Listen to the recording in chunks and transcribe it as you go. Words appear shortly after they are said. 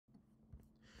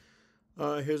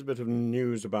Here's a bit of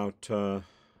news about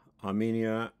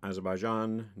Armenia,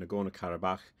 Azerbaijan,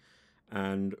 Nagorno-Karabakh,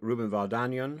 and Ruben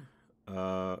Vardanyan,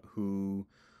 who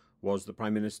was the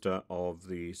Prime Minister of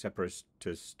the separatist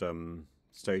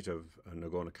state of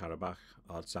Nagorno-Karabakh,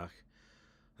 Artsakh,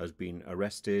 has been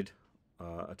arrested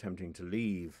attempting to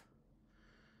leave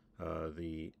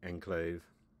the enclave.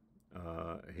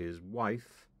 His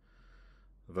wife,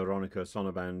 Veronica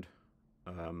Sonnabend,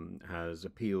 has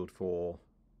appealed for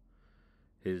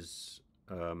his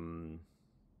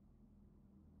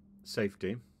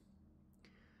safety.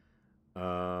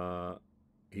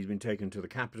 He's been taken to the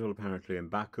capital, apparently in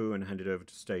Baku, and handed over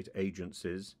to state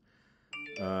agencies.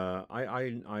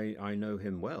 I know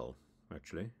him well,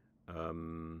 actually.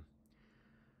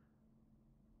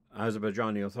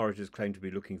 Azerbaijani authorities claim to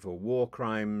be looking for war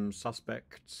crime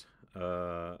suspects,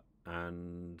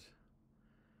 and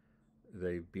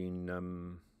they've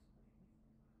been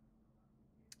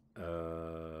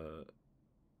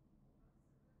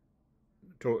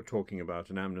talking about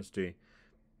an amnesty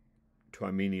to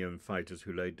Armenian fighters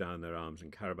who laid down their arms in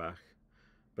Karabakh.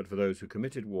 But for those who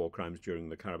committed war crimes during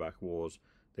the Karabakh Wars,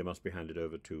 they must be handed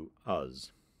over to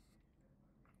us.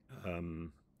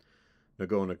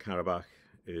 Nagorno-Karabakh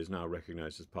is now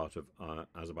recognized as part of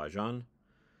Azerbaijan.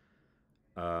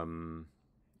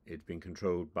 It's been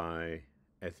controlled by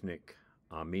ethnic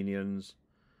Armenians.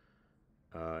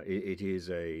 It is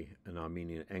an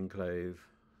Armenian enclave,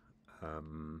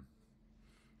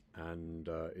 and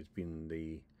it's been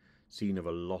the scene of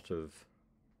a lot of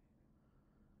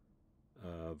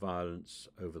violence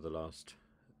over the last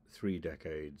 3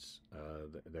 decades.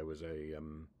 There was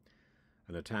an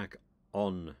attack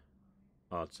on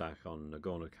Artsakh, on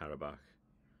Nagorno-Karabakh,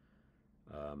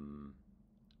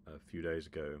 a few days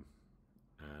ago,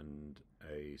 and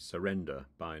a surrender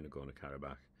by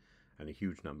Nagorno-Karabakh, and a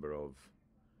huge number of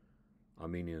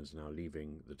Armenians now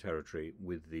leaving the territory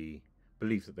with the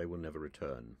belief that they will never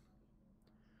return.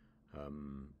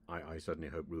 I certainly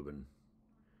hope Ruben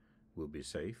will be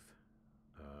safe,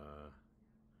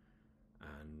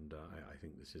 and I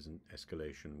think this is an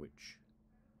escalation which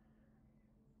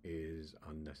is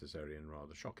unnecessary and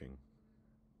rather shocking.